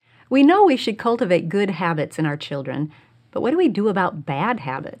We know we should cultivate good habits in our children, but what do we do about bad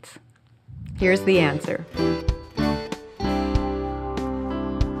habits? Here's the answer.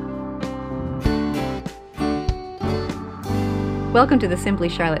 Welcome to the Simply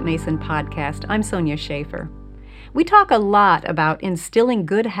Charlotte Mason podcast. I'm Sonia Schaefer. We talk a lot about instilling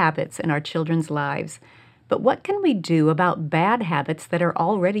good habits in our children's lives, but what can we do about bad habits that are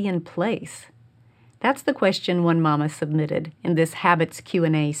already in place? That's the question one mama submitted in this Habits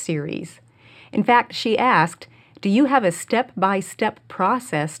Q&A series. In fact, she asked, do you have a step-by-step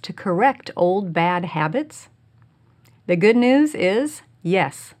process to correct old bad habits? The good news is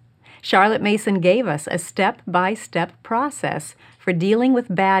yes. Charlotte Mason gave us a step-by-step process for dealing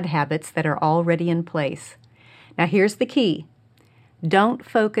with bad habits that are already in place. Now here's the key. Don't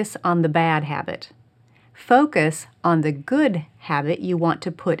focus on the bad habit. Focus on the good habit you want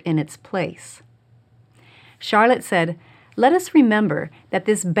to put in its place. Charlotte said, let us remember that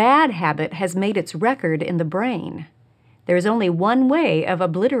this bad habit has made its record in the brain. There is only one way of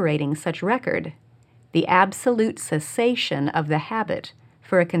obliterating such record, the absolute cessation of the habit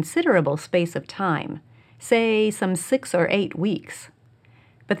for a considerable space of time, say some 6 or 8 weeks.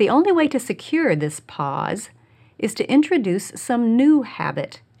 But the only way to secure this pause is to introduce some new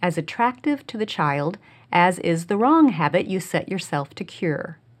habit as attractive to the child as is the wrong habit you set yourself to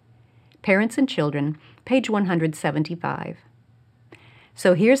cure. Parents and Children, page 175.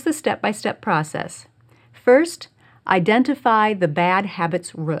 So here's the step-by-step process. First, identify the bad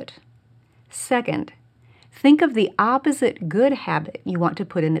habit's root. Second, think of the opposite good habit you want to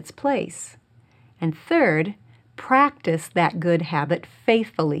put in its place. And third, practice that good habit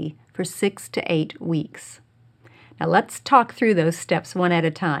faithfully for 6 to 8 weeks. Now let's talk through those steps one at a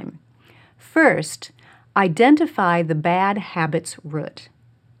time. First, identify the bad habit's root.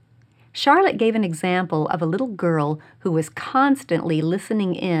 Charlotte gave an example of a little girl who was constantly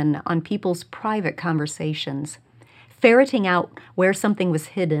listening in on people's private conversations, ferreting out where something was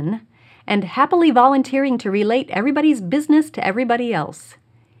hidden, and happily volunteering to relate everybody's business to everybody else.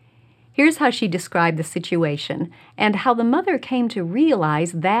 Here's how she described the situation and how the mother came to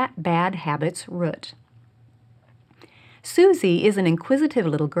realize that bad habit's root. Susie is an inquisitive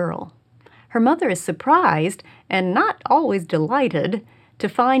little girl. Her mother is surprised, and not always delighted, to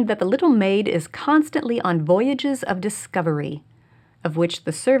find that the little maid is constantly on voyages of discovery, of which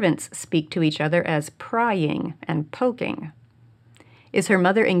the servants speak to each other as prying and poking. Is her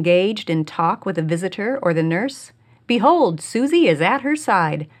mother engaged in talk with a visitor or the nurse? Behold, Susie is at her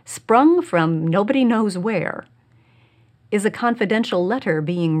side, sprung from nobody knows where. Is a confidential letter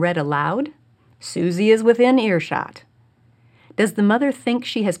being read aloud? Susie is within earshot. Does the mother think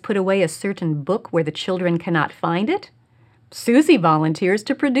she has put away a certain book where the children cannot find it? Susie volunteers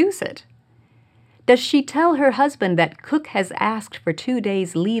to produce it. Does she tell her husband that cook has asked for 2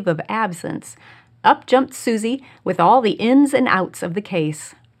 days' leave of absence? Up jumped Susie with all the ins and outs of the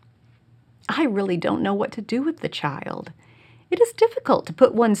case. I really don't know what to do with the child. It is difficult to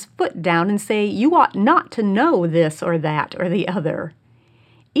put one's foot down and say, you ought not to know this or that or the other.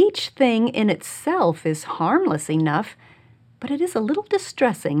 Each thing in itself is harmless enough, but it is a little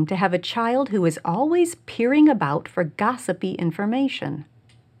distressing to have a child who is always peering about for gossipy information.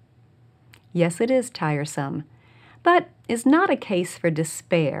 Yes, it is tiresome, but is not a case for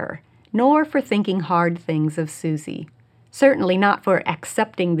despair, nor for thinking hard things of Susie, certainly not for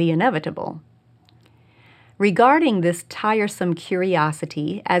accepting the inevitable. Regarding this tiresome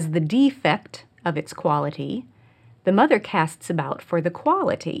curiosity as the defect of its quality, the mother casts about for the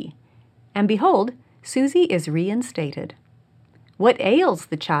quality, and behold, Susie is reinstated. What ails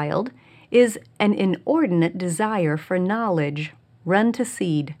the child is an inordinate desire for knowledge, run to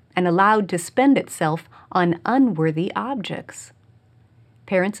seed, and allowed to spend itself on unworthy objects.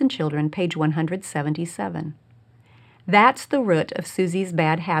 Parents and Children, page 177. That's the root of Susie's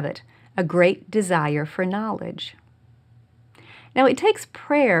bad habit, a great desire for knowledge. Now, it takes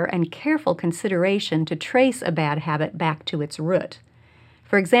prayer and careful consideration to trace a bad habit back to its root.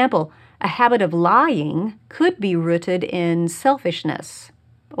 For example, a habit of lying could be rooted in selfishness,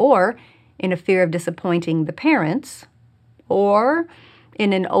 or in a fear of disappointing the parents, or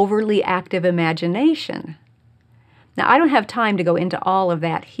in an overly active imagination. Now, I don't have time to go into all of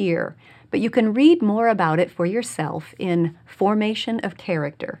that here, but you can read more about it for yourself in Formation of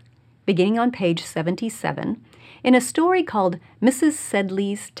Character, beginning on page 77, in a story called Mrs.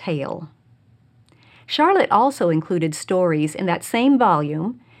 Sedley's Tale. Charlotte also included stories in that same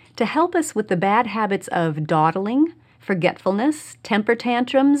volume to help us with the bad habits of dawdling, forgetfulness, temper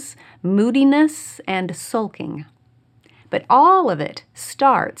tantrums, moodiness, and sulking. But all of it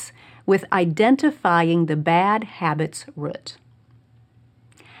starts with identifying the bad habit's root.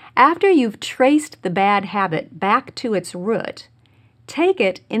 After you've traced the bad habit back to its root, take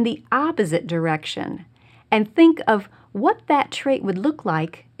it in the opposite direction and think of what that trait would look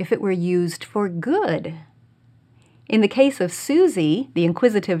like if it were used for good. In the case of Susie, the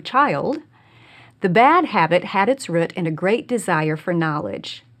inquisitive child, the bad habit had its root in a great desire for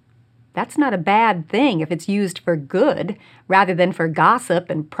knowledge. That's not a bad thing if it's used for good rather than for gossip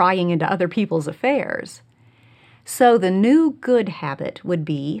and prying into other people's affairs. So the new good habit would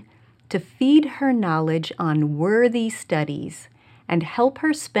be to feed her knowledge on worthy studies and help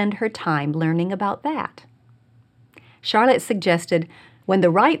her spend her time learning about that. Charlotte suggested, when the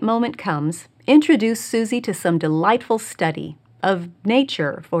right moment comes, introduce Susie to some delightful study, of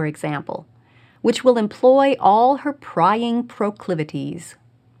nature, for example, which will employ all her prying proclivities.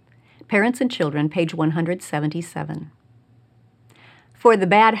 Parents and Children, page 177. For the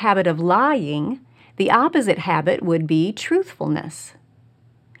bad habit of lying, the opposite habit would be truthfulness.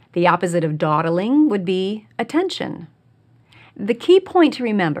 The opposite of dawdling would be attention. The key point to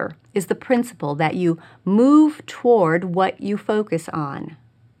remember is the principle that you move toward what you focus on.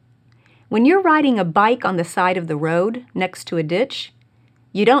 When you're riding a bike on the side of the road next to a ditch,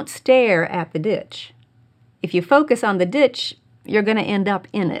 you don't stare at the ditch. If you focus on the ditch, you're going to end up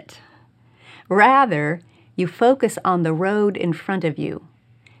in it. Rather, you focus on the road in front of you.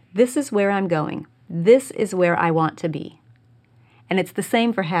 This is where I'm going. This is where I want to be. And it's the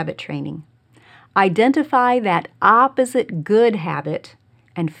same for habit training. Identify that opposite good habit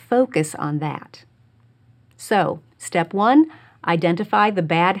and focus on that. So, step 1, identify the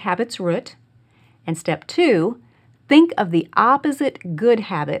bad habit's root. And step 2, think of the opposite good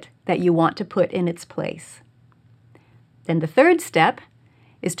habit that you want to put in its place. Then the third step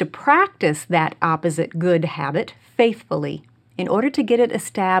is to practice that opposite good habit faithfully in order to get it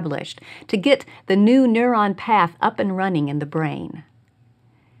established, to get the new neuron path up and running in the brain.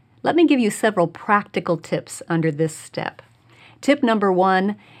 Let me give you several practical tips under this step. Tip number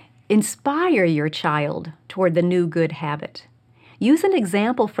 1, inspire your child toward the new good habit. Use an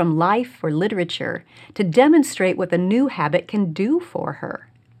example from life or literature to demonstrate what the new habit can do for her.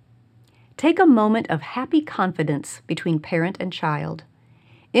 Take a moment of happy confidence between parent and child.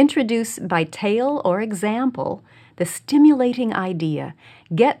 Introduce by tale or example the stimulating idea.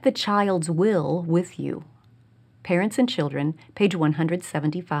 Get the child's will with you. Parents and Children, page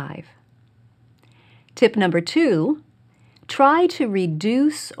 175. Tip number 2, try to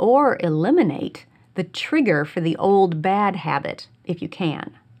reduce or eliminate the trigger for the old bad habit, if you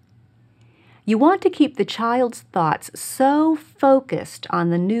can. You want to keep the child's thoughts so focused on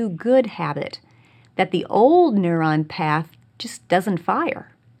the new good habit that the old neuron path just doesn't fire.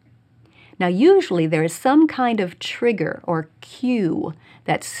 Now, usually there is some kind of trigger or cue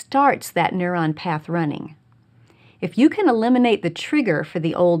that starts that neuron path running. If you can eliminate the trigger for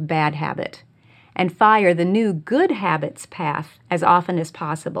the old bad habit and fire the new good habits path as often as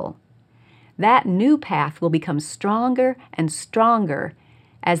possible, that new path will become stronger and stronger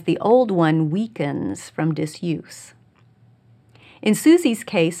as the old one weakens from disuse. In Susie's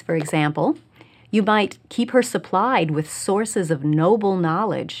case, for example, you might keep her supplied with sources of noble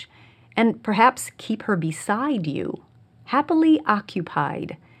knowledge and perhaps keep her beside you, happily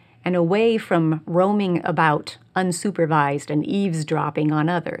occupied and away from roaming about unsupervised and eavesdropping on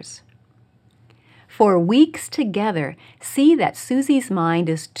others. For weeks together, see that Susie's mind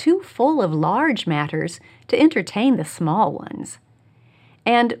is too full of large matters to entertain the small ones.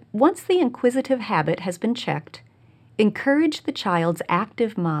 And once the inquisitive habit has been checked, encourage the child's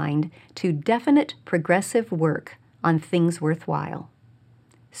active mind to definite progressive work on things worthwhile.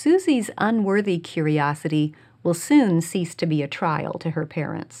 Susie's unworthy curiosity will soon cease to be a trial to her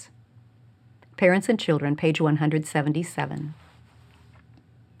parents. Parents and Children, page 177.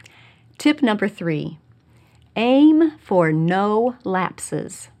 Tip number 3, aim for no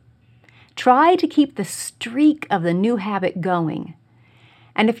lapses. Try to keep the streak of the new habit going.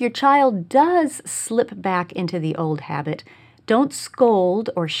 And if your child does slip back into the old habit, don't scold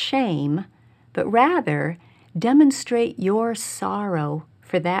or shame, but rather demonstrate your sorrow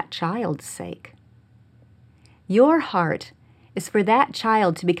for that child's sake. Your heart is for that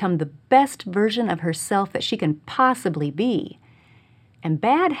child to become the best version of herself that she can possibly be. And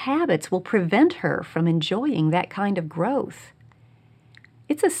bad habits will prevent her from enjoying that kind of growth.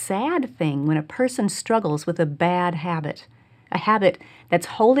 It's a sad thing when a person struggles with a bad habit, a habit that's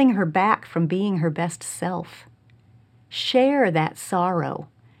holding her back from being her best self. Share that sorrow,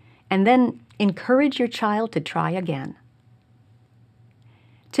 and then encourage your child to try again.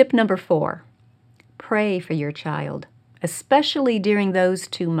 Tip number 4, pray for your child, especially during those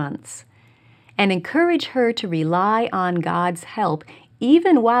 2 months, and encourage her to rely on God's help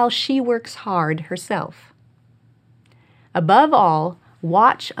even while she works hard herself. Above all,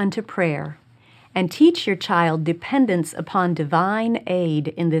 watch unto prayer, and teach your child dependence upon divine aid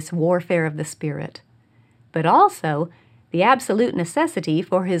in this warfare of the Spirit, but also the absolute necessity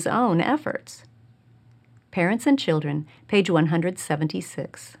for his own efforts. Parents and Children, page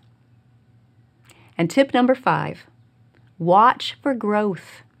 176. And tip number 5, watch for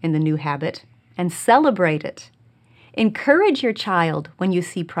growth in the new habit and celebrate it. Encourage your child when you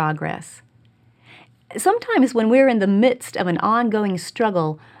see progress. Sometimes when we're in the midst of an ongoing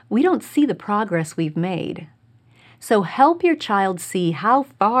struggle, we don't see the progress we've made. So help your child see how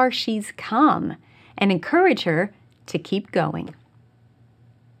far she's come and encourage her to keep going.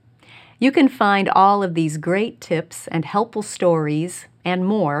 You can find all of these great tips and helpful stories and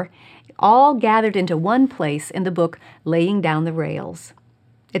more, all gathered into one place in the book Laying Down the Rails.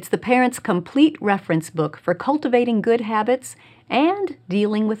 It's the parent's complete reference book for cultivating good habits and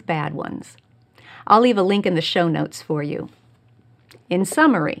dealing with bad ones. I'll leave a link in the show notes for you. In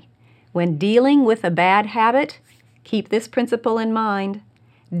summary, when dealing with a bad habit, keep this principle in mind.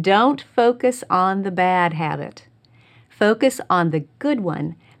 Don't focus on the bad habit. Focus on the good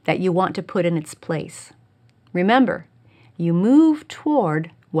one that you want to put in its place. Remember, you move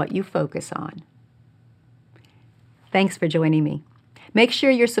toward what you focus on. Thanks for joining me. Make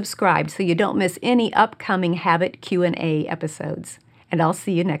sure you're subscribed so you don't miss any upcoming Habit Q&A episodes. And I'll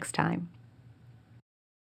see you next time.